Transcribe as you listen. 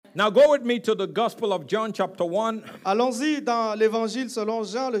Now go with me to the Gospel of John chapter 1. Allons-y dans l'Évangile selon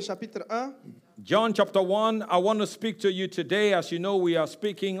Jean, le chapitre 1. John chapter 1, I want to speak to you today. As you know, we are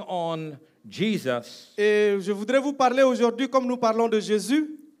speaking on Jesus. Et je voudrais vous parler aujourd'hui comme nous parlons de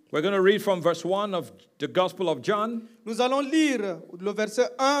Jésus. We're going to read from verse 1 of the Gospel of John. Nous allons lire le verset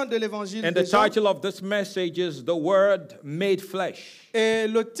 1 de l'Évangile And de the Jean. title of this message is The Word Made Flesh. Et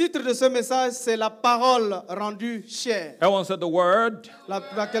le titre de ce message, c'est la parole rendue chair. Everyone said the Word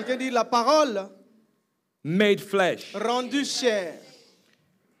Quelqu'un dit la parole made flesh. rendue chair.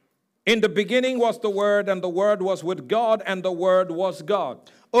 In the beginning was the Word, and the Word was with God, and the Word was God.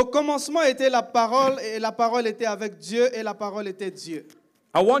 Au commencement était la parole, et la parole était avec Dieu, et la parole était Dieu.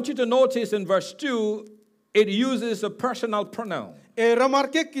 I want you to notice in verse 2, it uses a personal pronoun. Et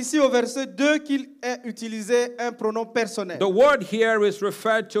remarquez qu'ici au verset 2, qu'il est utilisé un pronom personnel. The word here is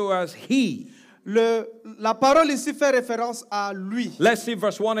referred to as he. La parole ici fait référence à lui. Let's see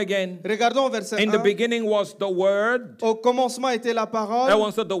verse 1 again. Regardons verset 1. In the beginning was the Word. Au commencement était la parole.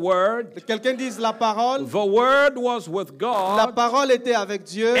 Everyone said the Word. Quelqu'un dise la parole. The Word was with La God. parole était avec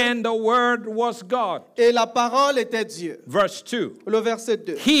Dieu. And the Word was God. Et la parole était Dieu. Verse 2. Le verset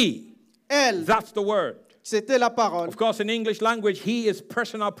 2. He. Elle, That's the word. c'était la parole. Of course, in English language, he is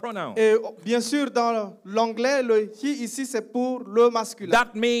personal pronoun. Et bien sûr, dans l'anglais, le he ici, c'est pour le masculin.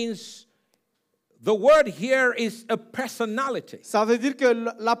 That means the word here is a personality. Ça veut dire que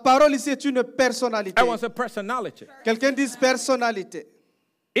la parole ici est une personnalité. I want a personality. Quelqu'un dise personnalité.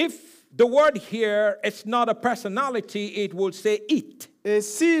 If the word here is not a personality, it will say it. Et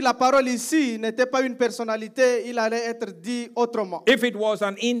si la parole ici n'était pas une personnalité, il allait être dit autrement. If it was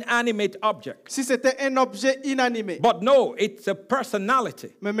an inanimate object. Si c'était un objet inanimé. But no, it's a personality.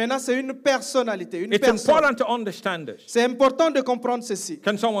 Mais maintenant, c'est une personnalité, une It's personne. important to understand this. C'est important de comprendre ceci.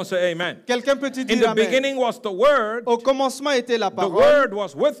 Can someone say amen? Quelqu'un peut dire In the amen. beginning was the Word. Au commencement était la The parole. Word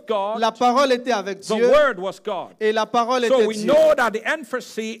was with God. La parole était avec The Dieu. Word was God. Et la parole So était we Dieu. know that the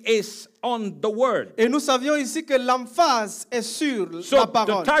emphasis is on the Word. Et nous savions ici que l'emphase est sur So la the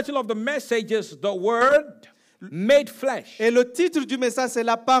parole. title of the message is The Word Made Flesh. Et le titre du message, c'est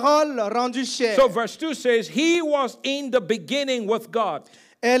la parole rendue chair. So verse 2 says, He was in the beginning with God.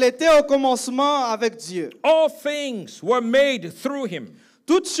 Elle était au commencement avec Dieu. All things were made through Him.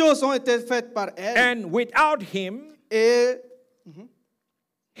 Toutes choses ont été faites par elle. And without Him, Et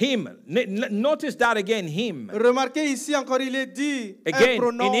notice that again, Him. remarquez ici encore, il est dit un Again, in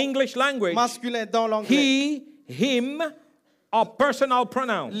pronom English language, masculin dans l'anglais. He, Him are personal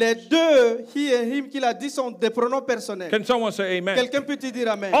pronouns. Les deux, he et him qu'il a dit, sont des pronoms personnels. Can someone say amen? Quelqu'un peut te dire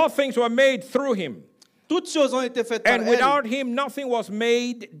amen. All things were made through Him. Toutes choses ont été faites par And elle. without Him, nothing was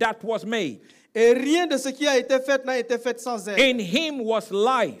made that was made. Et rien de ce qui a été fait n'a été fait sans elle. In Him was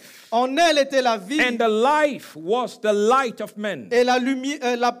life. En elle était la vie. And the life was the light of men. Et la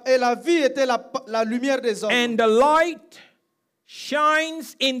vie était la lumière des hommes. And the light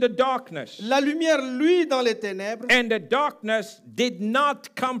shines in the darkness. La lumière luit dans les ténèbres. And the darkness did not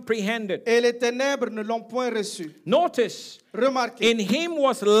comprehend it. Et les ténèbres ne l'ont point reçu. Notice, Remarquez. in Him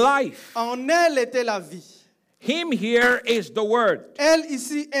was life. En elle était la vie. Him here is the Word. Elle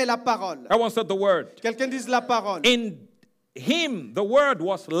ici est la parole. Everyone said the Word. Quelqu'un dise la parole. In Him, the Word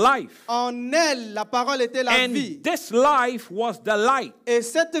was life. En elle, la parole était la vie. And this life was the light. Et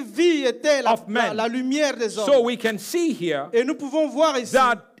cette vie était Of men. la lumière des hommes. So we can see here Et nous pouvons voir ici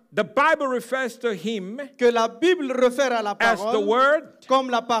that the Bible refers to Him que la Bible réfère à la as the parole Word,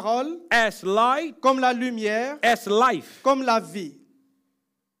 comme la parole, as light, comme la lumière, as life. comme la vie.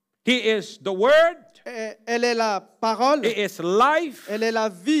 He is the Word, Et elle est la parole, He is life, elle est la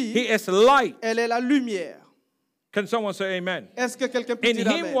vie, He is light. elle est la lumière. Can someone say amen? Est-ce que quelqu'un peut In dire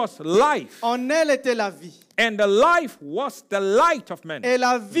Him amen? was life, En elle était la vie. and the life was the light of men. Et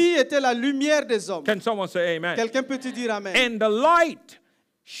la vie était la lumière des hommes. Can someone say amen? Quelqu'un peut te dire amen? And the light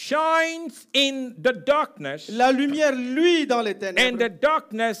shines in the darkness, La lumière luit dans les and the ténèbres.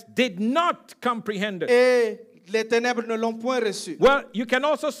 darkness did not comprehend it. Et les ténèbres ne l'ont point reçu. Well, you can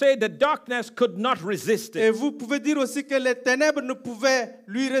also say the darkness could not resist Et it. vous pouvez dire aussi que les ténèbres ne pouvaient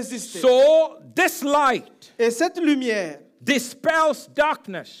lui résister. So this light Et cette lumière dispels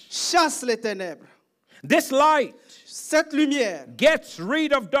darkness. chasse les ténèbres. This light Cette lumière gets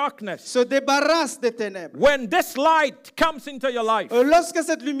rid of darkness. se débarrasse des ténèbres. When this light comes into your life, Lorsque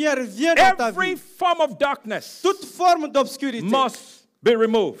cette lumière vient dans ta every vie, form of darkness toute forme d'obscurité must be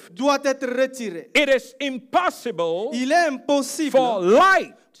removed. doit être retirée. It is impossible Il est impossible for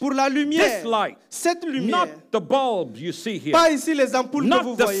light, pour la lumière, this light, cette lumière, not the bulb you see here, pas ici les ampoules que vous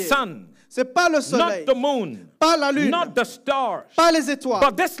not the voyez, sun, C'est pas le soleil, not the moon, pas la lune, not the stars, pas les étoiles.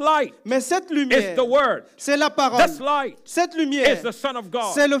 but this light Mais cette is lumière, the Word. c'est la parole. This light Cette is lumière, the Son of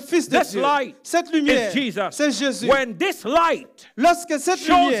God. c'est le Fils de This Dieu. light Cette lumière, is Jesus. c'est Jésus. When this light Lorsque cette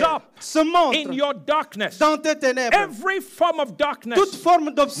shows lumière up se in montre your darkness, dans tes ténèbres, every form of darkness toute forme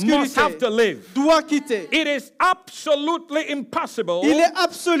must d'obscurité have to live. doit quitter. It is absolutely impossible Il est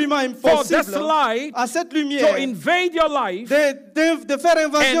absolument for this impossible light à cette to lumière invade your life de faire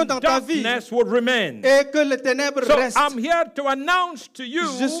invasion and dans ta vie darkness would remain. et que les ténèbres So restent. I'm here to announce to you,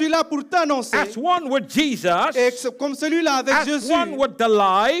 Je suis là pour t'annoncer, as one with Jesus, et comme celui-là avec as Jésus, one with the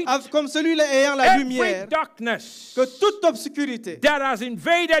light, comme celui-là ayant la every lumière, darkness que toute obscurité that has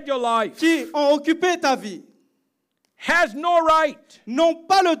invaded your life qui ont occupé ta vie has no right n'ont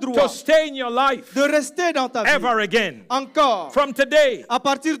pas le to droit stay in your life de rester dans ta vie ever again. encore. From today, À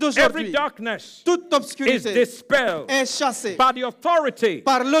partir every d'aujourd'hui, darkness toute is obscurité dispelled est chassée by the authority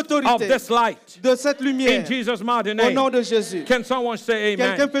par of l'autorité this light. de cette In lumière Jesus' mighty au name. nom de Jésus. Can someone say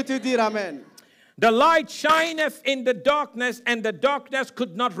Quelqu'un amen? peut te dire Amen. The light shineth in the darkness, and the darkness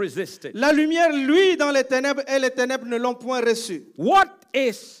could not resist it. La lumière, lui, dans les ténèbres, et les ténèbres ne l'ont point reçue. What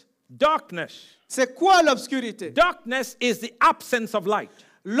is darkness? C'est quoi l'obscurité? Darkness is the absence of light.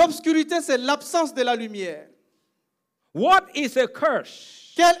 L'obscurité, c'est l'absence de la lumière. What is a curse?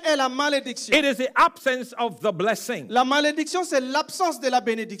 Quelle est la malédiction? It is the absence of the blessing. La malédiction, c'est l'absence de la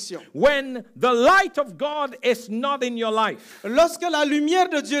bénédiction. When the light of God is not in your life, Lorsque la lumière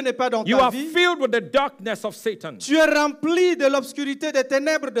de Dieu n'est pas dans you ta are vie, filled with the darkness of Satan. tu es rempli de l'obscurité des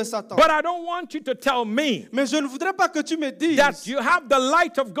ténèbres de Satan. But I don't want you to tell me Mais je ne voudrais pas que tu me dises that you have the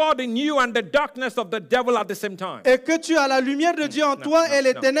light of God in you and the darkness of the devil at the same time. et que tu as la lumière de Dieu en toi et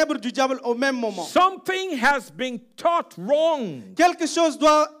les non. ténèbres du diable au même moment. Something has been taught wrong. Quelque chose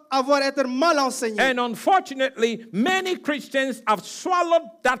doit avoir été mal enseigné. And unfortunately, many Christians have swallowed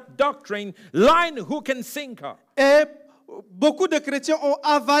that doctrine, line, hook, and sinker. Et beaucoup de chrétiens ont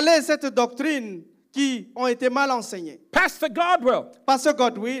avalé cette doctrine qui ont été mal enseignées. Pastor Godwill, Pasteur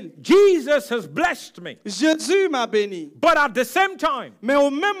Godwill, Jesus has blessed me. Jésus m'a béni. But at the same time, Mais au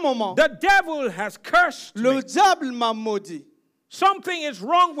même moment, the devil has cursed me. le diable m'a maudit. Something is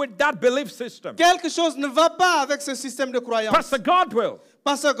wrong with that belief system. Quelque chose ne va pas avec ce système de croyance. Pastor Godwill,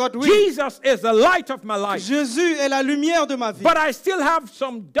 Pasteur Godwill, Jesus is the light of my life. Jésus est la lumière de ma vie. But I still have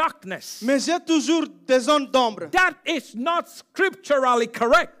some darkness. Mais j'ai toujours des zones d'ombre. That is not scripturally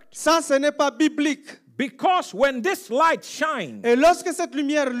correct. Ça, ce n'est pas biblique. Because when this light shines Et lorsque cette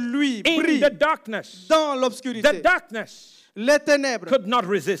lumière, lui, in brille the darkness, dans the l'obscurité, darkness les ténèbres could not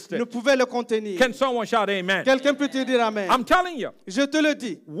resist ne it. pouvaient le contenir. Can someone shout amen? Quelqu'un peut te dire Amen. I'm telling you, Je te le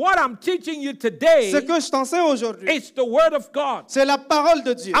dis. what I'm teaching you today Ce que je t'enseigne aujourd'hui, is the word of God. c'est la parole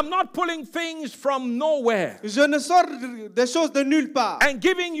de Dieu. I'm not pulling things from nowhere Je ne sors des choses de nulle part and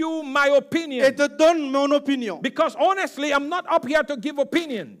giving you my et opinion. te donne mon opinion. Because honestly, I'm not up here to give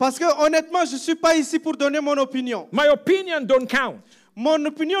opinion. Parce que honnêtement, je ne suis pas ici pour donner mon opinion. My opinion don't count. Mon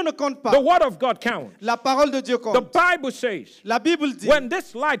opinion ne compte pas. The word of God counts. La parole de Dieu The compte. Bible says, La Bible dit, when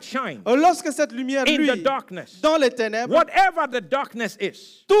this light shines lorsque cette lumière, in lui, the darkness, dans les ténèbres, whatever the darkness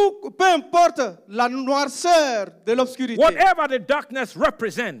is, tout, peu importe la noirceur de l'obscurité, whatever the darkness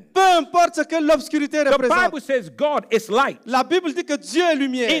represents, peu importe ce que l'obscurité the représente, Bible says God is light. la Bible dit que Dieu est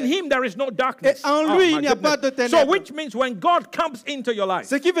lumière. In him there is no darkness. Et en Oh, lui, my il n'y a pas goodness. de So ténèbres. which means when God comes into your life,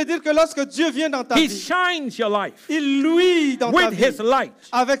 Ce qui veut dire que lorsque Dieu vient dans ta he vie, shines your life il luit dans ta with vie his light.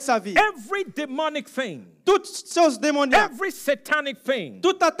 avec sa vie. Every demonic thing, Toute chose démoniaque, every satanic thing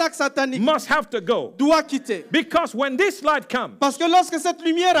toute attaque satanique must have to go. doit quitter. Because when this light comes, Parce que lorsque cette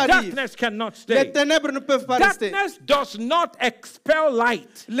lumière arrive, darkness cannot les stay. ténèbres ne peuvent pas rester. Darkness does not expel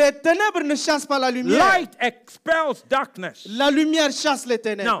light. Les ténèbres ne chassent pas la lumière. Light expels darkness. La lumière chasse les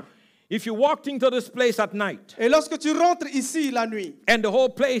ténèbres. Now, if you walked into this place at night Et lorsque tu rentres ici la nuit and the whole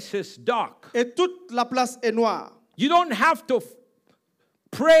place is dark, et toute la place est noire, you don't have to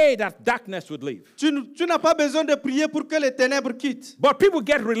pray that darkness would leave. tu n'as pas besoin de prier pour que les ténèbres quittent. But people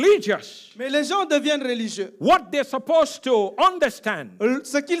get religious. Mais les gens deviennent religieux. What they're supposed to understand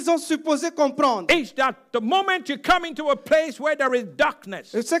Ce qu'ils sont supposés comprendre, is that the moment you come into a place where there is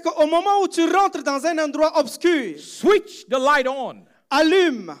darkness, c'est qu'au moment où tu rentres dans un endroit obscur, switch the light on.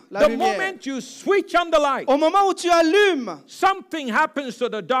 allume la The lumière. moment you switch on the light, Au moment où tu allumes, something happens to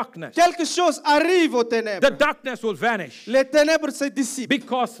the darkness. quelque chose arrive aux The ténèbres. darkness will vanish. Les ténèbres se dissipent.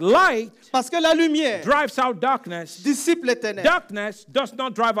 Because light Parce que la lumière drives out darkness. dissipe les ténèbres. Darkness does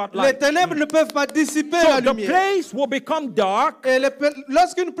not drive out Les light. ténèbres ne peuvent pas dissiper la So the lumière. place will become dark Et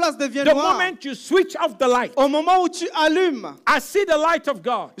lorsqu'une place devient the noire, moment you switch off the light. au moment où tu allumes, I see the light of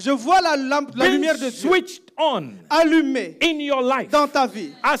God je vois la lampe, la being lumière de Dieu switched on allumé in your life. dans ta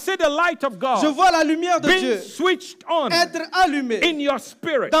vie. I see the light of Je God vois la lumière de being Dieu switched on être allumée in your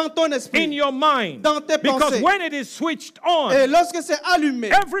spirit, dans ton in esprit. your mind. dans tes Because pensées. when it is switched on, Et lorsque c'est allumé,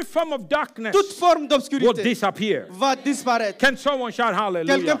 every form of darkness toute forme will d'obscurité disappear. va disparaître. Can someone shout Quelqu'un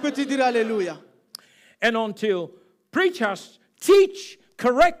hallelujah? peut-il dire Alléluia? And until preachers teach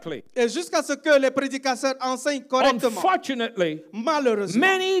correctly, Et jusqu'à ce que les prédicateurs enseignent correctement, unfortunately, malheureusement,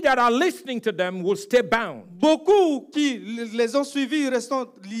 many that are listening to them will stay bound. beaucoup qui les ont suivis restent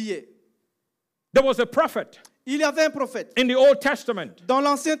liés. There was a prophet Il y avait un prophète in the Old Testament. dans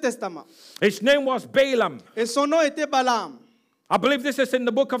l'Ancien Testament His name was Balaam. et son nom était Balaam. I believe this is in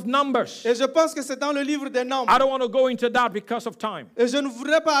the book of Numbers. Et je pense que c'est dans le livre des Nombres. I don't want to go into that because of time. Et je ne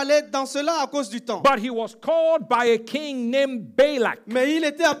voudrais pas aller dans cela à cause du temps. But he was called by a king named Balak. Mais il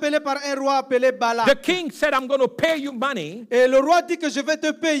était appelé par un roi appelé Balak. The king said, I'm going to pay you money. Et le roi dit que je vais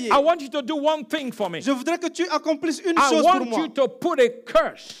te payer. I want you to do one thing for me. Je voudrais que tu accomplisses une I chose pour want moi. you to put a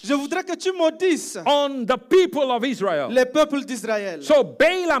curse Je voudrais que tu maudisses on the people of Israel. les peuples d'Israël. So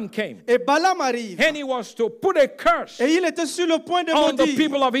Balaam came Et Balaam arrive. and he was to put a curse Et il était sur le point de on the maudire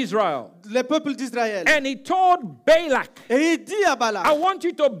people of Israel. les peuples d'Israël. And he told Balak, Et il dit à Balaam, I want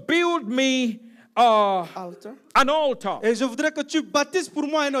you to build me Altar. an altar. Et je voudrais que tu bâtisses pour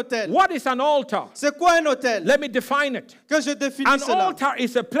moi un autel. What is an altar? C'est quoi un autel? Let me define it. Que je An définis cela. altar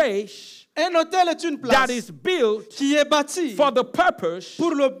is a place Un autel est une that place is built qui est bâtie for the purpose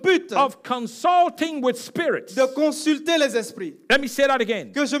pour le but of consulting with spirits. de consulter les esprits. Let me say that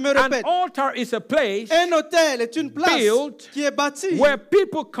again. Que je me An répète. altar is a place Un autel est une place built qui est bâtie where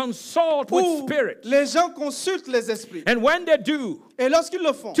people consult with où spirits. les gens consultent les esprits. And when they do, Et lorsqu'ils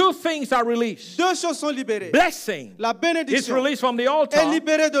le font, two things are released. deux choses sont libérées. Blessing La is bénédiction released from the est altar,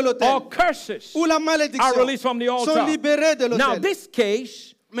 libérée de l'autel. or curses Ou la are malédiction released from the sont altar. libérées de Now, l'autel. this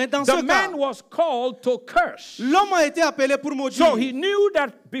case, Mais dans the ce cas, man was called to curse. l'homme a été appelé pour maudire. So he knew that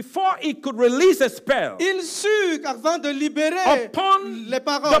before he could release a spell Il sut qu'avant de libérer upon les the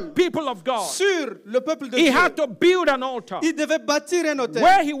paroles people of God, sur le peuple de he Dieu, had to build an altar il devait bâtir un autel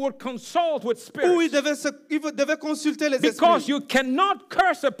where he would consult with où il spirits. devait consulter les Because esprits. you cannot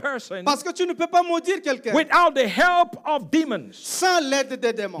curse a person Parce que tu ne peux pas maudire quelqu'un without the help of demons. sans l'aide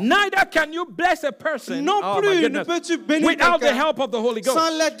des démons. Neither can you bless a person Non oh my plus ne goodness, peux-tu bénir without the quelqu'un help of the Holy sans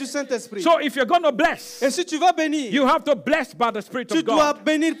Ghost. l'aide du Saint-Esprit. So if you're going to bless, Et si tu vas bénir, you have to bless by the Spirit tu of dois God.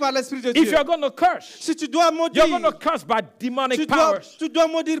 bénir par l'Esprit de If Dieu. you're going to curse, Si tu dois you're maudire, going to curse by demonic tu dois, powers. tu dois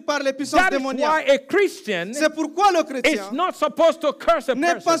maudire par les puissances That is why démoniaques. a Christian C'est pourquoi le is chrétien not supposed to curse a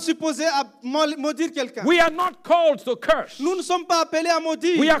n'est pas person. supposé à maudire quelqu'un. We are not called to curse. Nous ne sommes pas appelés à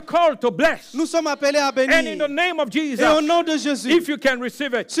maudire. We are called to bless. Nous sommes appelés à bénir. And in the name of Jesus, Et au nom de Jésus, if you can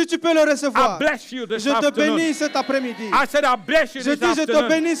receive it, si tu peux le I recevoir, bless you this je te afternoon. bénis cet après-midi. I said I bless you Je this dis, je te afternoon.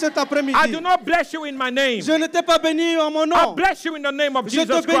 bénis cet I après-midi. do not bless you in my name. Je ne t'ai pas béni en mon I nom. bless you in the name of Je te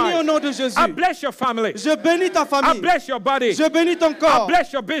Jesus bénis au Christ. nom de Jésus. I bless your family. Je bénis ta I famille. bless your body. Je bénis ton I corps.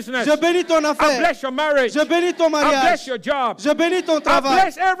 bless your business. Je bénis ton I affaire. bless your marriage. Je bénis ton I bless mariage. your job. Je bénis ton I travail.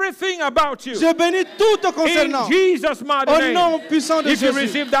 bless everything about you. Je bénis tout te In concernant. Jesus' mighty Au nom name. puissant de If you Jésus.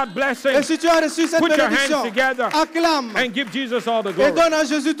 receive that blessing, Et si tu as reçu cette put your bénédiction, hands together acclame and give Jesus all the et glory. donne à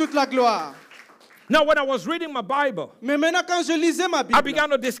Jésus toute la gloire. Now, when I was reading my Bible, Mais maintenant, quand je lisais ma I Bible, began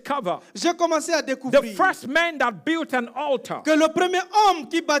to discover j'ai commencé à the découvrir first man that built an altar. que le premier homme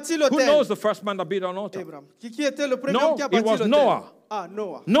qui bâtit Who knows l'autel, the first man that built an altar? Abraham, qui était le premier No, homme qui a it bâti was l'autel? Noah. Ah,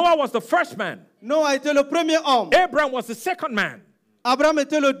 Noah. Noah was the first man. Noah était le premier homme. Abraham was the second man. Abraham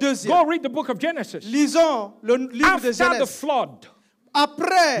était le deuxième. Go read the book of Genesis. Lisons le livre de After the Genèse. flood,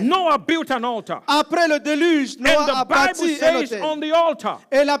 Après Noah built an altar. le déluge, And Noah a the Bible bâti un says autel. on the altar,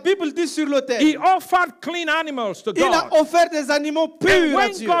 Et la Bible dit sur l'autel, he offered clean animals to il a God. offert des animaux And purs à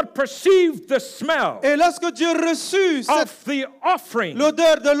when Dieu. God perceived the smell Et lorsque Dieu reçut of the offering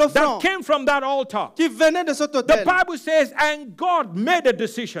l'odeur de that l'offrande came from that altar, qui venait de cet the autel, Bible says, and God made a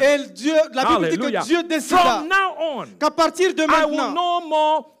decision. et Dieu, la Bible dit Hallelujah. que Dieu décida From now on, qu'à partir de I will maintenant, no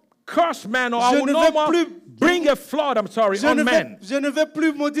more curse man, or I Je will ne no vais more plus bring a flood, I'm sorry, je on ne men. vais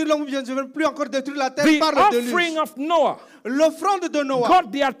plus maudire l'homme, je ne vais plus encore détruire la terre The par le offering déluge. of Noah L'offrande de Noah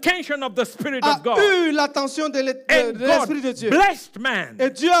got the attention of the Spirit a of God. eu l'attention de And l'Esprit de God Dieu. blessed man. Et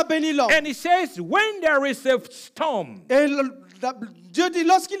Dieu a béni l'homme. And he says, when there is a storm, Et Dieu dit,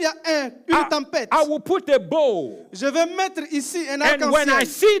 lorsqu'il y a une tempête, I will put a bow. je vais mettre ici un And when I arc-en-ciel.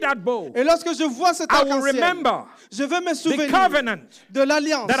 see that bow, Et lorsque je vois cet I will arc-en-ciel, remember je vais me the souvenir covenant de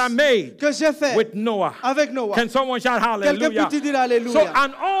l'alliance that I made que j'ai faite with Noah. avec Noah. Can someone shout Quelqu'un hallelujah? peut dire So Alléluia.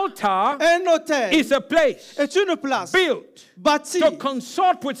 an altar Un autel is a place est une place built bâtie to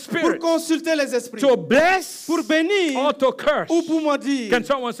consult with pour spirits, consulter les esprits, to bless pour bénir or to curse. ou pour maudire. Can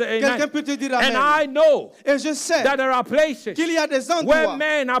someone say Quelqu'un amen? peut te dire And Amen. I know Et je sais that there are places qu'il y a des where endroits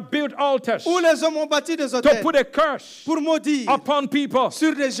men have built altars où les hommes ont bâti des to hôtels put a curse pour maudire upon people.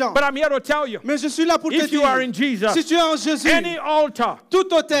 sur des gens. But I'm here to tell you, Mais je suis là pour te if you are in dire, Jesus, si tu es en Jésus, any altar tout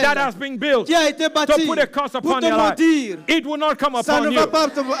hôtel that has been built qui a été to bâti put a curse pour upon te your life, maudire, it will not come ça upon ne you. va pas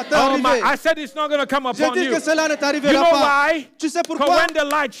Oh my, t'arriver. I said it's not going to come J'ai upon dit you. que cela ne You t'arrivera know pas. why? Tu sais Because pourquoi? when the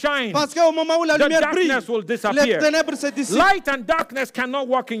light shines, Parce qu'au moment où la the lumière brille, darkness will les disappear. ténèbres se dissipent. Light and darkness cannot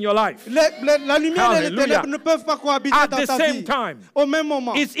work in your life. La lumière et les Hallelujah. ténèbres ne peuvent pas cohabiter At dans the ta same vie. time. Au même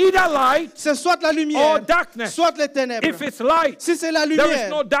moment. It's either light C'est soit la or lumière, darkness. soit les ténèbres. If it's light, Si c'est la there is lumière,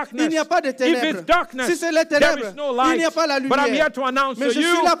 no darkness. il n'y a pas de If ténèbres. it's darkness, Si c'est les there ténèbres, is no il light. n'y a pas la But I'm lumière. here to announce Mais to je suis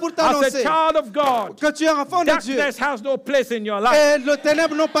you, là pour as a t'annoncer child of God, que tu es enfant de Dieu. darkness has no place in your life. Et les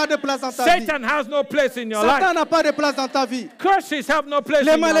ténèbres n'ont pas de place dans ta vie. Satan has no place in your Satan life. n'a pas de place dans ta vie. Curses have no place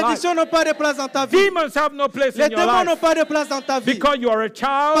Les in your life. malédictions n'ont pas de place dans ta vie. Demons have no place Les in your démons n'ont life. pas de place dans ta vie. Because you are a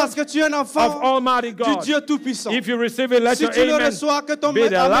Parce child que tu es un of enfant Almighty du God. Dieu Tout-Puissant. If you receive it, let Si your tu le amen reçois, que ton be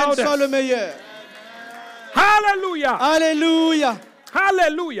the amen soit le loudest. meilleur. Hallelujah. Alléluia.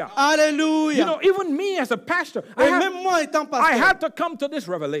 Hallelujah. Alléluia. You know, even me as a pastor, Et même moi étant I pasteur, had to come to this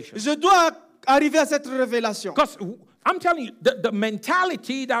revelation. je dois arriver à cette révélation. Because I'm telling you, the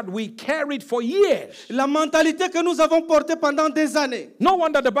mentality that we carried for years. La mentalité que nous avons portée pendant des années. No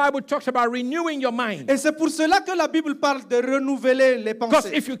wonder the Bible talks about renewing your mind. Et c'est pour cela que la Bible parle de renouveler les Because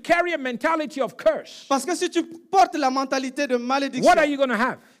pensées. if you carry a mentality of curse, Parce que si tu portes la mentalité de malédiction, what are you going to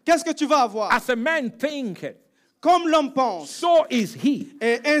have? qu'est-ce que tu vas avoir? As a man thinketh, Comme l'homme pense, so is he.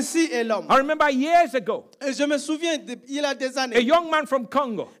 et ainsi est l'homme. I remember years ago, Et je me souviens, il y a des a années, young man from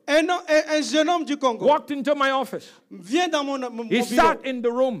Congo un jeune homme du Congo walked into my office. vient dans mon He bureau sat in the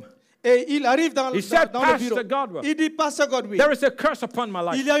room. et il arrive dans He said, le bureau. Pastor Godwill, Il dit, Pasteur Godwill, there is a curse upon my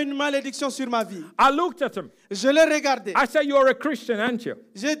il life. y a une malédiction sur ma vie. I looked at him. Je l'ai regardé. I said, you're a Christian, aren't you?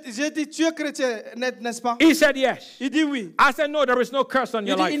 J'ai dit, tu es chrétien, n'est-ce pas? He said, yes. Il dit oui. I said, no, there is no curse on Il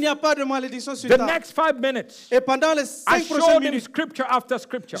your dit, il n'y life. a pas de malédiction sur The ta vie. next 5 minutes, Et pendant les I 5 prochaines showed him minutes, scripture after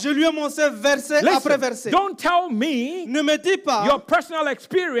scripture. je lui ai montré verset après Listen, verset. don't tell me Ne me dis pas, your personal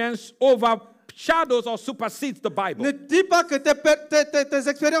experience overshadows or supersedes the Bible. ne dis pas que tes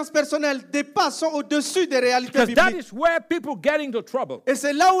expériences personnelles dépassent, sont au-dessus des réalités Because that bibliques. is where people get into trouble. Et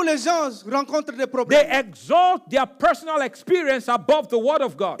c'est là où les gens rencontrent des They problèmes. exalt their personal experience above the Word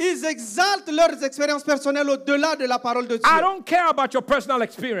of God. Ils exaltent leurs expériences personnelles au-delà de la parole de Dieu. I don't care about your personal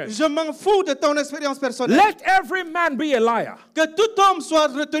experience. Je m'en fous de ton expérience personnelle. Let every man be a liar, Que tout homme soit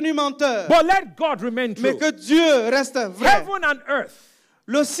retenu menteur, but let God remain mais true. que Dieu reste vrai. Heaven and earth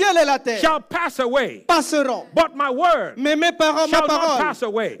Le ciel et la terre shall pass away, passeront, but my word mais ma shall not parole pass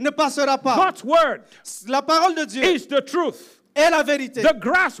away. ne passera pas. God's word La parole de Dieu is the truth. est la vérité. The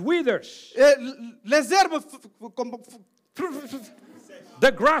grass withers. Et les herbes,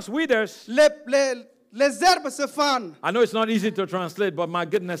 The grass withers. les herbes se fanent. I know it's not easy to translate, but my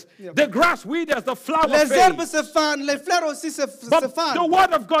goodness. The grass withers, the flower Les herbes fades. se fanent, les fleurs aussi se But the fanent.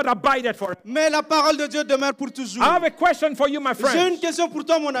 word of God abideth forever. Mais la parole de Dieu demeure pour toujours. I have a question for you, my J'ai une friend. question pour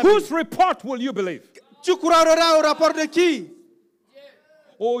toi, mon ami. Whose report will you believe? Tu croiras au rapport de qui?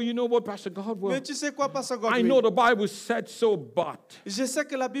 Oh, you know what, Pastor Godwill? Mais tu sais quoi, Pasteur I know Godwill? the Bible said so, but Je sais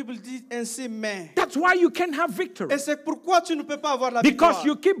que la Bible dit ainsi, mais. that's why you can't have victory. Et c'est pourquoi tu ne peux pas avoir la Because victoire.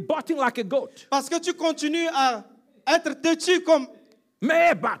 you keep butting like a goat. Parce que tu continues à être têtu comme...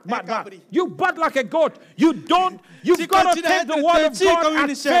 But. You butt like a goat. You've got to continues à take the être word of têtu God comme at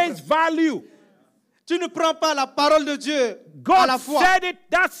une chèvre. face value. Tu ne prends pas la parole de Dieu à la God foi. said it,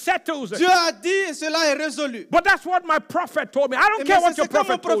 that settles Dieu it. a dit et cela est résolu. But that's what my prophet told me. I don't Et care mais what c'est your ce que mon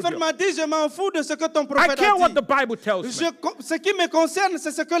prophet told prophète you. m'a dit, je m'en fous de ce que ton I prophète care a what dit. the Bible tells me. Ce qui me concerne,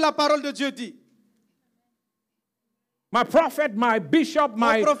 c'est ce que la parole de Dieu dit. My prophet, my bishop, Mon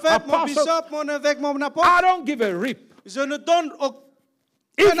my prophète, mon apostle, bishop, mon évêque, mon apôtre, I don't give a rip. je ne donne aucun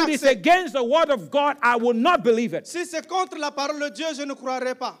If it is accès. against the word of God, I will not believe it. Si c'est contre la parole de Dieu, je ne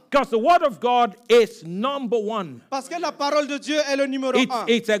croirai pas. Because the word of God is number one. Parce que la parole de Dieu est le numéro un.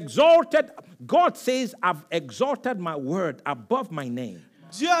 It's exalted. God says, I've exalted my word above my name.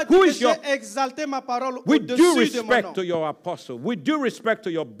 Dieu a dit Who que is your- j'ai exalté ma parole With due au-dessus de mon nom. respect to your apostle, with due respect to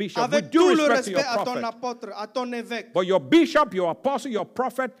your bishop, with Avec due tout le respect to your respect à ton prophet. apôtre, à ton évêque. But your bishop, your apostle, your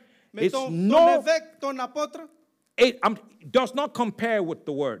prophet, Mais it's ton no évêque, ton apôtre, does not compare with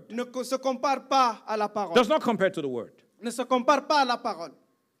the word. ne se compare pas à la parole. Does not compare to the word. Ne se compare pas à la parole.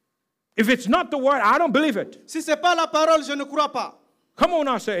 If it's not the word, I don't believe it. Si ce n'est pas la parole, je ne crois pas. Come on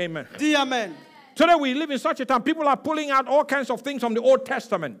now, say amen. Dis amen. Today we live in such a time, people are pulling out all kinds of things from the Old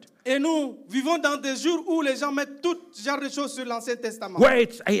Testament. Et nous vivons dans des jours où les gens mettent tout genre de choses sur l'Ancien Testament. Where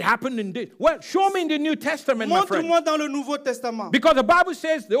it happened in this. Well, show me in the New Testament, my friend. Montre-moi dans le Nouveau Testament. Because the Bible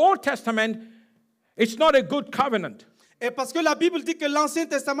says the Old Testament, it's not a good covenant. Et parce que la Bible dit que l'Ancien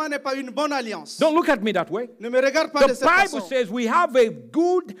Testament n'est pas une bonne alliance. Don't look at me that way. Ne me regarde pas de The cette Bible façon. says we have a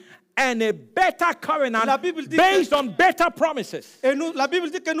good and a better covenant La Bible dit based on better promises. Et la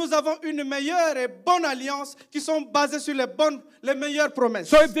Bible dit que nous avons une meilleure et bonne alliance qui sont basées sur les meilleures promesses.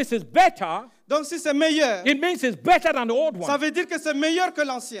 So if this is better, Donc si c'est meilleur, it means it's better than the old ça one. veut dire que c'est meilleur que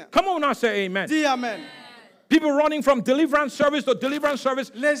l'ancien. Come on now, say amen. Dis amen. People running from deliverance service to deliverance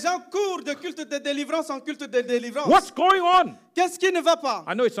service. Les gens courent de culte de délivrance en culte de délivrance. What's going on? Qu'est-ce qui ne va pas?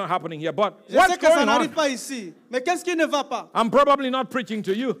 I know it's not happening here, but Je what's sais que ça going n'arrive on? pas ici, mais qu'est-ce qui ne va pas? I'm probably not preaching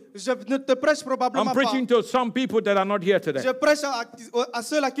to you. Je ne te prêche probablement I'm pas. preaching to some people that are not here today. Je prêche à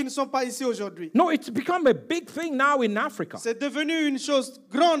ceux-là qui ne sont pas ici aujourd'hui. No, it's become a big thing now in Africa. C'est devenu une chose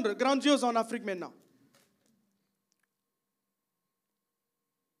grandiose en Afrique maintenant.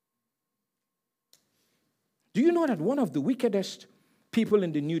 Do you know that one of the wickedest people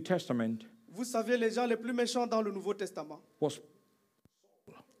in the New Testament Vous savez, les gens les plus méchants dans le Nouveau Testament, was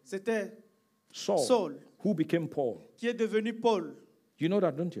c'était Saul, Saul, who became Paul? qui est devenu Paul. You know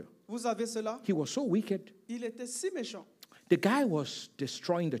that, don't you? Vous savez cela? He was so wicked. Il était si méchant. The guy was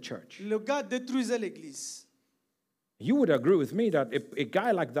destroying the church. Le gars détruisait l'église. You would agree with me that a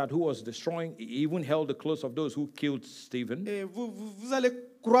guy like that who was destroying, he even held the clothes of those who killed Stephen. Et vous allez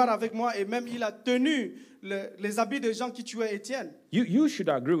croire avec moi, et même il a tenu les habits des gens qui tuaient Étienne. You should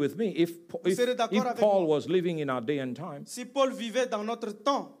agree with me if serez d'accord avec Paul moi. was living in our day and time, Si Paul vivait dans notre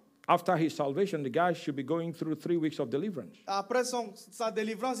temps, after his salvation, the guy should be going through 3 weeks of deliverance. après sa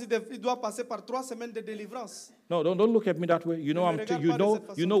délivrance, il doit passer par 3 semaines de délivrance. No, don't look at me that way. You know, Ne me regarde pas de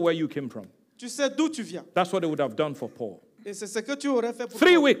cette you know where you came from. Tu sais d'où tu viens. That's what they would have done for Paul. Et c'est ce que tu aurais fait pour 3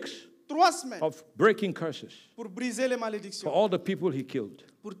 Paul. weeks 3 semaines of breaking curses pour briser les for malédictions. all the people he killed.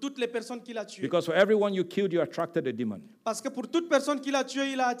 Pour toutes les personnes qu'il a tuées. Because for everyone you killed, you attracted a demon. Parce que pour toute personne qu'il a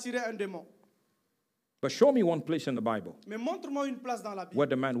tuée, il a attiré un démon. But show me one place in the Bible Mais montre-moi une place dans la Bible where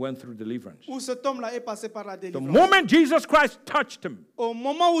the man went through deliverance. où cet homme-là est passé par la The délivrance. moment Jesus Christ touched him, Au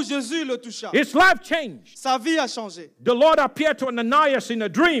moment où Jésus le toucha, his life changed. sa vie a changé. The Lord appeared to Ananias in a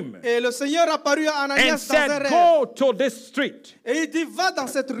dream Et le Seigneur apparut à and Ananias dans un said, rêve. go to this street. Et il dit, va dans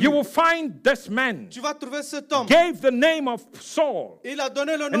cette rue. You will find this man. Tu vas trouver cet homme. Gave the name of Saul. Il a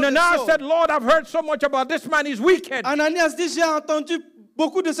donné le nom And de Ananias Saul. said, Lord, I've heard so much about this man. He's wicked. Ananias dit, j'ai entendu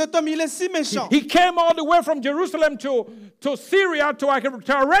beaucoup de cet homme, il est si méchant. He came all the way from Jerusalem to Syria to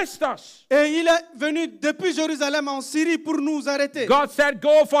arrest us. Et il est venu depuis Jérusalem en Syrie pour nous arrêter. God said,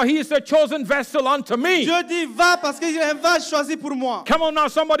 go, for he is a chosen vessel unto me. Dieu dit, va parce qu'il est un vase choisi pour moi. Come on now,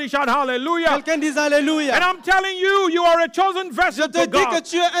 somebody shout hallelujah. Quelqu'un dit Alléluia. And I'm telling you, you are a chosen Je vessel te to dis que God.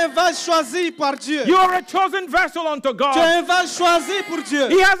 tu es un vase choisi par Dieu. You are a chosen vessel unto Tu es God. un vase choisi pour Dieu.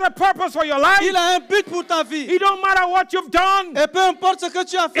 He has a purpose for your life. Il a un but pour ta vie. It don't matter what you've done. Et peu importe ce que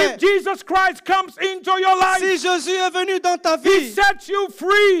tu as If fait, Jesus Christ comes into your life, si Jésus est venu dans ta he vie, sets you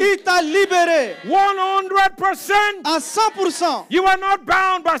free. il t'a libéré 100%. à 100%. You are not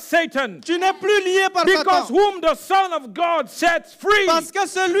bound by Satan. Tu n'es plus lié par Because Satan. whom the Son of God sets free Parce que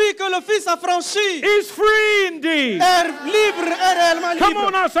celui que le Fils a franchi is free indeed. est libre, est réellement Come on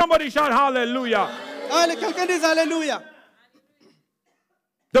libre. now, somebody shout hallelujah. Allez, quelqu'un dise Alléluia.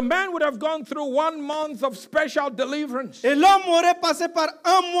 The man would have gone through 1 month of special deliverance. Et l'homme aurait passé par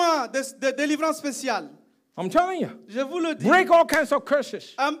 1 mois de délivrance spéciale. I'm telling you. Je vous le dis. Break all kinds of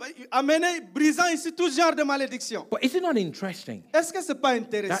curses. Amener, brisant ici tout genre de malédiction. But is it not interesting Est-ce que ce n'est pas that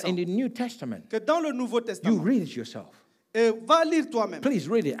intéressant in the New Testament, que dans le Nouveau you Testament, read it yourself? et va lire toi-même. Please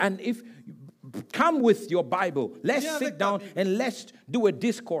read it. And if come with your Bible, let's Viens sit avec ta down Bible. and let's do a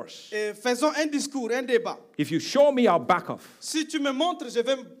discourse. Et faisons un discours, un débat. If you show me, I'll back off. Si tu me montres, je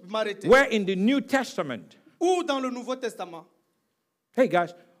vais m'arrêter. Where in the New Testament? Ou dans le Nouveau Testament. Hey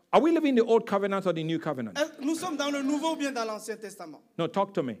guys, are we living the old covenant or the new covenant? Nous sommes dans le Nouveau ou bien dans l'Ancien Testament? No,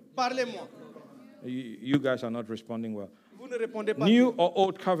 talk to me. Parlez-moi. You guys are not responding well. Vous ne répondez pas. New or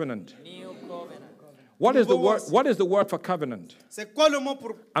old covenant? What is the word? What is the word for covenant? C'est quoi le mot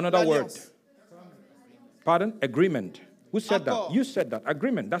pour Another word. l'alliance? Pardon? Agreement. Who said Accord. that? You said that.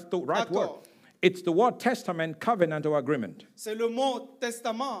 Agreement. That's the right Accord. word. It's the word testament, covenant, or agreement. C'est le mot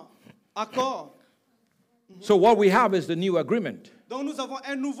testament, accord. So what we have is the new agreement. Donc nous avons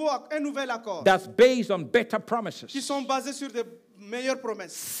un nouvel accord that's based on better qui promises, sont basés sur de meilleures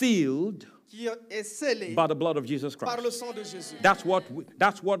promesses, sealed qui est scellé by the blood of Jesus par le Christ. sang de Jésus. That's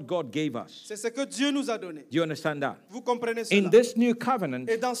what God gave us. C'est ce que Dieu nous a donné. Do you understand that? Vous comprenez In cela? this new covenant,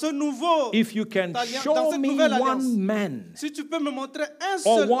 Et dans ce nouveau, if you can dans show cette me nouvelle alliance, one man si tu peux me montrer un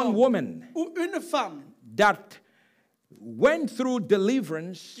or seul one homme woman ou une femme that went through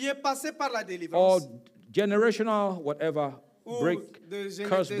deliverance qui est passé par la or délivrance generational whatever ou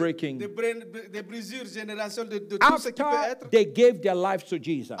curse breaking, des brisures générationnelles de tout ce qui peut after être, they gave their lives to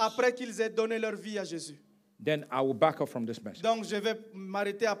Jesus, après qu'ils aient donné leur vie à Jésus. then I will back up from this message. Donc je vais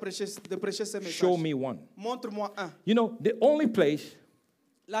m'arrêter de prêcher ce message. Show me one. Montre-moi un. You know, the only place,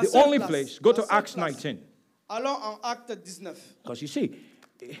 La the seule only place, place, go la to seule Acts place. 19. Allons en Acte 19. Because you see,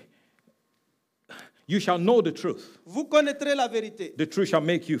 you shall know the truth. Vous connaîtrez la vérité The truth shall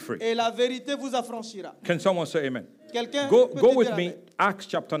make you free. et la vérité vous affranchira. Can someone say amen? Quelqu'un Go peut dire with me, amen. Acts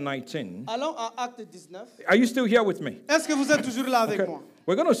chapter 19. Allons en Acte 19. Are you still here with me? Est-ce que vous êtes toujours là avec Okay. moi?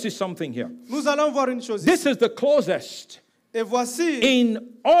 We're going to see something here. Nous allons voir une chose This ici. is the closest Et voici, in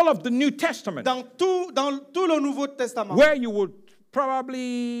all of the New Testament dans tout le Nouveau Testament, where you would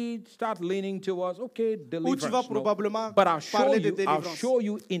probably start leaning towards, okay, où tu deliverance. vas No. probablement But I'll parler de I'll délivrance. show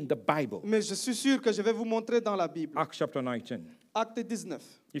you in the Bible. Mais je suis sûr que je vais vous montrer dans la Bible. Acts chapter 19. Acte 19.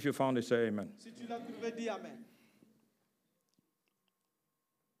 If you found it, say amen. Si tu l'as trouvé, dis Amen.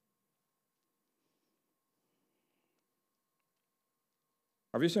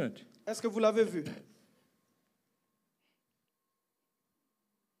 Have you seen it? Est-ce que vous l'avez vu?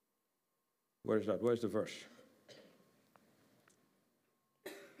 Where is that? Where's the verse?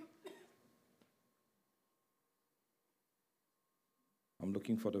 I'm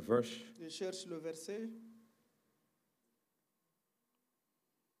looking for the verse. Je cherche le verset.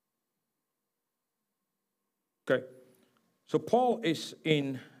 Okay. So Paul is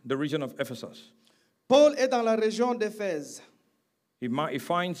in the region of Ephesus. Paul est dans la région d'Éphèse. He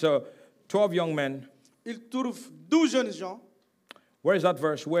finds 12 young men. Il trouve 12 jeunes gens. Where is that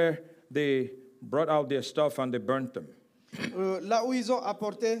verse? Where they brought out their stuff and they burnt them. Là où ils ont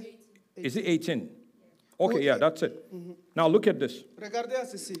apporté. Is it 18? Okay, yeah, that's it. Now look at this. Regardez à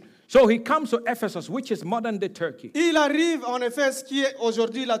ceci. So he comes to Ephesus, which is modern day Turkey. Il arrive en Éphèse, qui est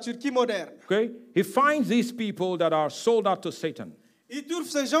aujourd'hui la Turquie moderne. Okay? He finds these people that are sold out to Satan. Il trouve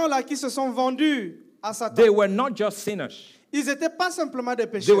ces gens-là qui se sont vendus à Satan. They were not just sinners. Ils n'étaient pas simplement des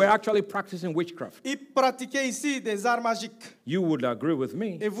They were pécheurs. actually practicing witchcraft. Ils pratiquaient ici des arts magiques. You would agree with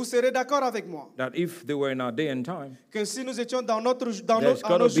me Et vous serez d'accord avec moi that if they were in our day and time, que si nous étions dans there's à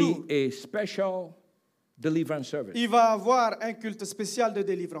got nos to jours, be a special deliverance service. il va y avoir un culte spécial de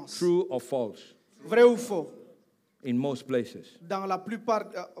délivrance. True or false? Vrai ou faux? In most places. Dans la plupart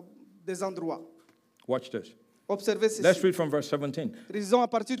des endroits. Watch this. Observez ceci. Let's read from verse 17. Lisons à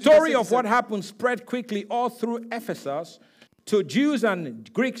partir du Story verset of what 17. happened spread quickly all through Ephesus. To Jews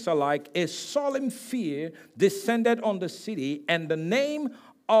and Greeks alike, a solemn fear descended on the city, and the name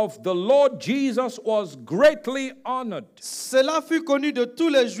of the Lord Jesus was greatly honored. Cela fut connu de tous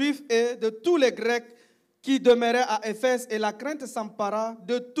les Juifs et de tous les Grecs qui demeuraient à Éphèse, et la crainte s'empara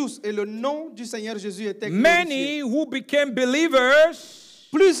de tous, et le nom du Seigneur Jésus était glorifié. Many who became believers,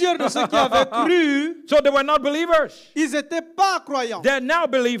 Plusieurs de ceux qui avaient cru, so they were not believers. ils n'étaient pas croyants. They're now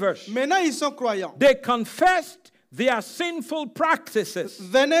believers. Maintenant, ils sont croyants. They confessed their sinful practices.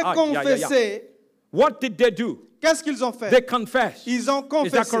 Venez Ah, confesser. What did they do? Qu'est-ce qu'ils ont fait? They confessed. Ils ont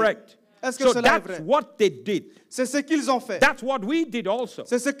Is that confessé. correct? Est-ce que So cela est that's vrai? what they did. C'est ce qu'ils ont fait. That's what we did also.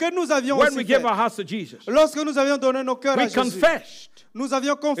 C'est ce que nous avions When aussi we fait. gave our hearts to Jesus. Lorsque nous avions donné nos cœurs à We Jésus, confessed. nous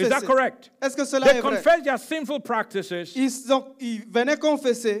avions Is confessé. that correct? Est-ce que cela They est vrai? confessed their sinful practices. Ils venaient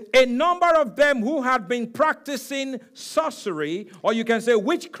confesser. A number of them who had been practicing sorcery, or you can say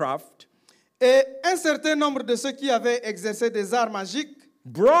witchcraft, Et un certain nombre de ceux qui avaient exercé des arts magiques,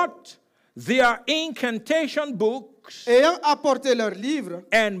 brought their incantation books ayant apporté leurs livres,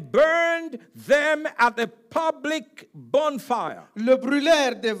 and burned them at a public bonfire. le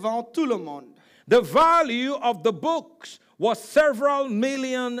brûlèrent devant tout le monde. The value of the books was several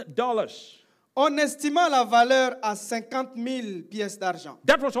 $million. On estima la valeur à 50 000 pièces d'argent.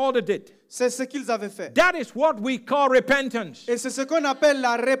 That was all they did. C'est ce qu'ils avaient fait. That is what we call repentance. Et c'est ce qu'on appelle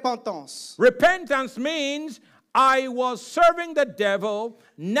la repentance. Repentance means I was serving the devil,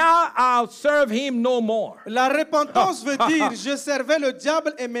 now I'll serve him no more. La repentance veut dire je servais le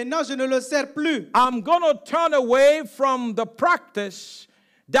diable et maintenant je ne le sers plus. I'm going to turn away from the practice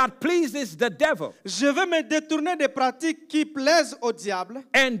that pleases the devil. Je veux me détourner des pratiques qui plaisent au diable.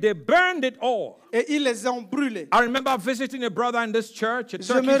 And they burned it all. Et ils les ont brûlés. I remember visiting a brother in this church, a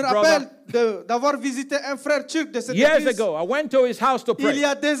Je me Turkish rappelle brother. d'avoir visité un frère turc de cette Years église. ago, I went to his house to Il y pray.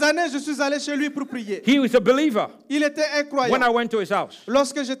 a des années, je suis allé chez lui pour prier. He was a believer Il était incroyant. when I went to his house.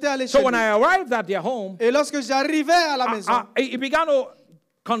 Lorsque j'étais allé chez So when lui. I arrived at their home, Et lorsque j'arrivais à la maison, he began to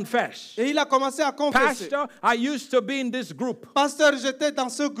confess. et il a commencé à confesser. Pastor, I used to be in this group. Pasteur, j'étais dans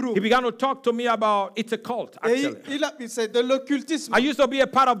ce groupe. He began to talk to me about it's a cult, Et actually. c'est de l'occultisme. I used to be a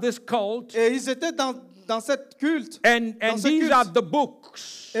part of this cult. Et ils étaient dans cette culte. And dans ce these culte. are the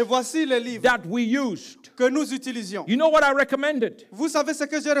books Et voici les livres that we used. que nous utilisions. You know what I recommended? Vous savez ce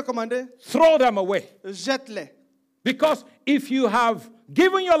que j'ai recommandé? Throw them away. Jette-les. Because if you have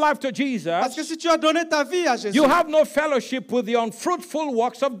given your life to Parce que Jesus, si tu as donné ta vie à Jésus, you have no fellowship with the unfruitful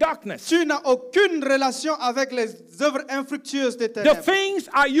works of darkness. tu n'as aucune relation avec les œuvres infructueuses des The ténèbres. things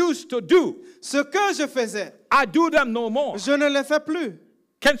I used to do, Ce que je faisais, I do them no more. je ne les fais plus.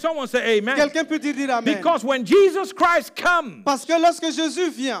 Can someone say amen? Quelqu'un peut dire amen. Because when Jesus Christ comes, Parce que lorsque Jésus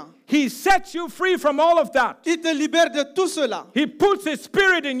vient, He sets you free from all of that. il te libère de tout cela. He puts His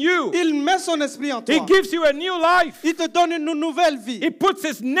Spirit in you. Il met son esprit en toi. He gives you a new life. Il te donne une nouvelle vie. He puts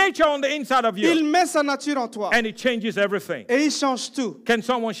His nature on the inside of Il you. met sa nature en toi. And it changes everything. Et il change tout. Can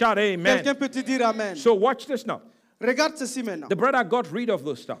someone shout amen? Quelqu'un peut te dire amen. So watch this now. Regarde ceci maintenant. The brother got rid of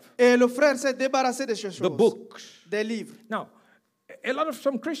those stuff. Et le frère s'est débarrassé de ces choses. The books. Des livres. Now,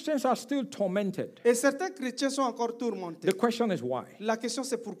 some Christians are still tormented. Et certains chrétiens sont encore tourmentés. The question is why? La question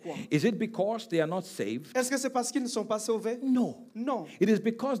c'est pourquoi. Is it because they are not saved? Est-ce que c'est parce qu'ils ne sont pas sauvés? No. Non. It is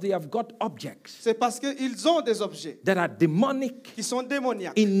because they have got objects C'est parce qu'ils ont des objets that are demonic qui sont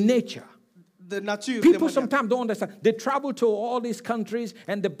démoniaques, in nature. de nature People démoniaque. sometimes don't understand. They travel to all these countries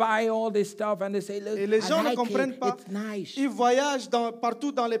and they buy all this stuff and they say, look, Et les gens I ne like comprennent it. pas. It's nice. Ils voyagent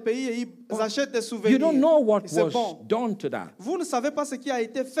partout dans les pays et ils achètent des souvenirs. You don't know what Et c'est was bon. done to that. Vous ne savez pas ce qui a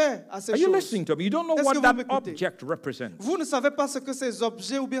été fait à ces Are you choses. listening to me? You don't know Est-ce what que vous that m'écoutez? object represents. Vous ne savez pas ce que ces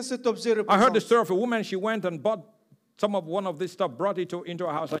objets ou bien cet objet I heard the représente. story of a woman. She went and bought one of this stuff, brought it into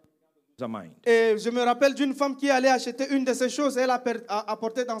her house. Her mind. Et je me rappelle d'une femme qui allait acheter une de ces choses. Elle a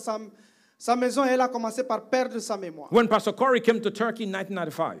apporté dans sa maison et elle a commencé par perdre sa mémoire. When Pastor Corey came to Turkey in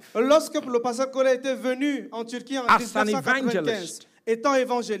 1995, Lorsque le pasteur Corée était venu en Turquie en As an 1995, evangelist, étant he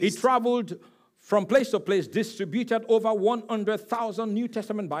évangéliste, traveled from place to place, distributed over 100,000 New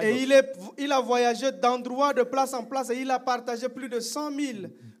Testament et Bibles. il a voyagé d'endroit de place en place et il a partagé plus de 100 000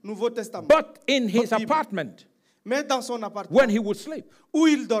 Nouveaux Testaments. But in his Bible. apartment, Mais dans son appartement, when he would sleep, où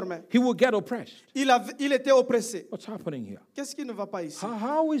il dormait, he would get oppressed. il était oppressé. What's happening here? Qu'est-ce qui ne va pas ici?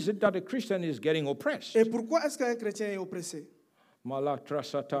 How is it that a Christian is getting oppressed? Et pourquoi est-ce qu'un chrétien est oppressé?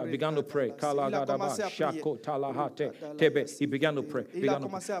 Malatrasata began to pray. Il a commencé à prier. Shako talahate tebe. He began to pray. Il a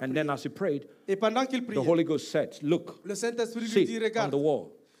commencé à And then as he prayed, Et pendant qu'il the priait, Holy Ghost said, look, le Saint-Esprit lui see dit, on regarde, the wall.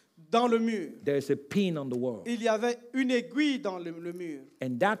 dans le mur, There is a pin on the wall. il y avait une aiguille dans le mur.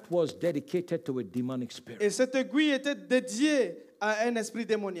 And that was dedicated to a demonic spirit. Et cette aiguille était dédiée à un esprit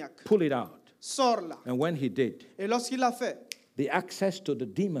démoniaque. Pull it out. Sors-la. And when he did, Et lorsqu'il l'a fait, the access to the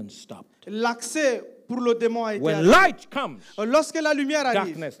demon stopped. l'accès pour le démon a été When arrêté. light comes, Lorsque la lumière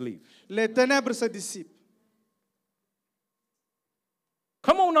arrive, darkness leaves. les ténèbres se dissipent.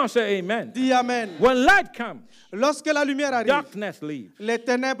 Come on now, say amen. Dis amen. When light comes, Lorsque la lumière arrive, darkness leaves. les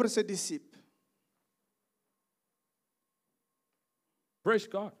ténèbres se dissipent. Praise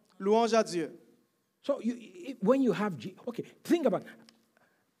God. Louange à Dieu. So when you have, okay, think about it.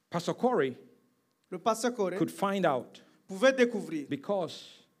 Pastor Corey Le pasteur Corée could find out pouvait découvrir because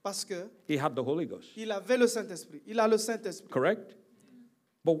parce que he had the Holy Ghost. il avait le Saint-Esprit. Il a le Saint-Esprit. Correct?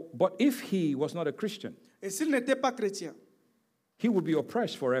 But if he was not a Christian, Et s'il n'était pas chrétien, he would be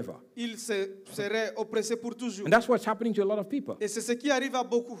oppressed forever. il serait oppressé pour toujours. And that's what's happening to a lot of people. Et c'est ce qui arrive à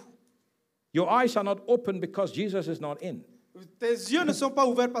beaucoup. Your eyes are not open because Jesus is not in. Tes yeux ne sont pas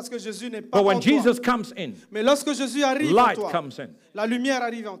ouverts parce que Jésus n'est pas But when en toi. Jesus comes in, Mais lorsque Jésus arrive en light toi, comes in. la lumière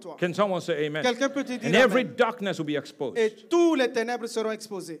arrive en toi. Can someone say amen? Quelqu'un peut te dire And every amen. darkness will be exposed. Et tous les ténèbres seront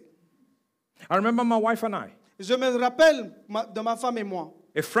exposées. I remember my wife and I, Je me rappelle de ma femme et moi.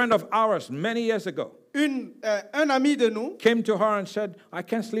 a friend of ours many years ago, Un ami de nous came to her and said, I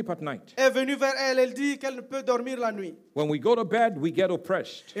can't sleep at night. est venu vers elle. Elle dit qu'elle ne peut dormir la nuit. When we go to bed, we get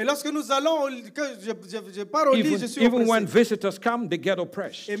oppressed. Et lorsque nous allons, que je pars au lit, je suis Even when oppressé. visitors come, they get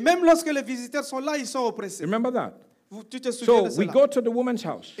oppressed. Et même lorsque les visiteurs sont là, ils sont oppressés. Remember that? Tu te souviens So de we cela? go to the woman's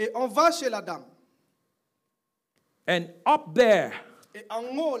house, Et on va chez la dame. and up there, Et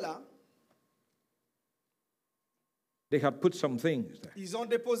en haut, là, they had put some things there. ils ont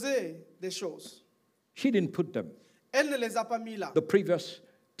déposé des choses. She didn't put them. Elle ne les a pas mis là. The previous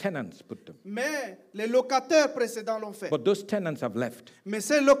tenants put them. Mais les locataires précédents l'ont fait. But those tenants have left. Mais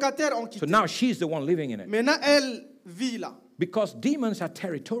ces locataires ont So quitté. now she's the one living in it. Maintenant, elle vit là. Because demons are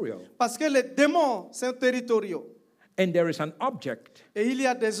territorial. Parce que les démons sont territoriaux. And there is an object Et il y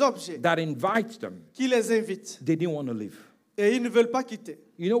a des objets that invites them. qui les invitent. They didn't want to leave. Et ils ne veulent pas quitter.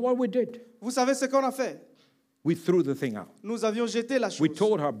 You know what we did? Vous savez ce qu'on a fait? We threw the thing out. Nous avions jeté la We chose.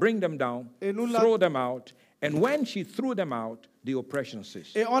 told her, bring them down, Et nous throw them out. And when she threw them out, the oppression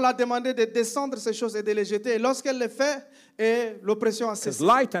ceased. Et on l'a demandé de descendre ces choses et de les jeter. Et lorsqu'elle les fait, et l'oppression a Because cessé.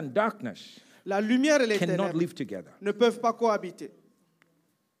 light and darkness La lumière et les cannot ténèbres live together. ne peuvent pas cohabiter.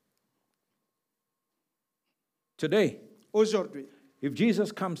 Today, Aujourd'hui, if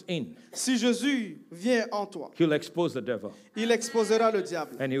Jesus comes in, si Jésus vient en toi, he'll expose the devil il exposera le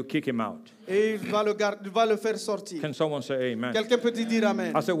diable. and he'll kick him out. Et il va le faire sortir. Can someone say amen? Quelqu'un peut dire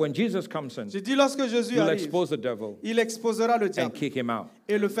Amen. I said, when Jesus comes in, Je dis lorsque Jésus he'll arrive, expose the devil il exposera le and diable kick him out.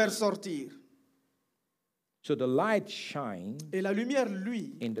 et le faire sortir. So the light shines Et la lumière,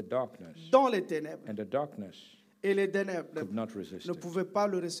 lui, in the darkness, dans les ténèbres. and the darkness Et les ténèbres could not resist ne it. pouvaient pas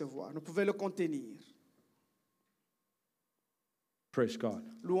le recevoir, ne pouvaient le contenir. Praise God.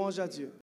 Louange à Dieu.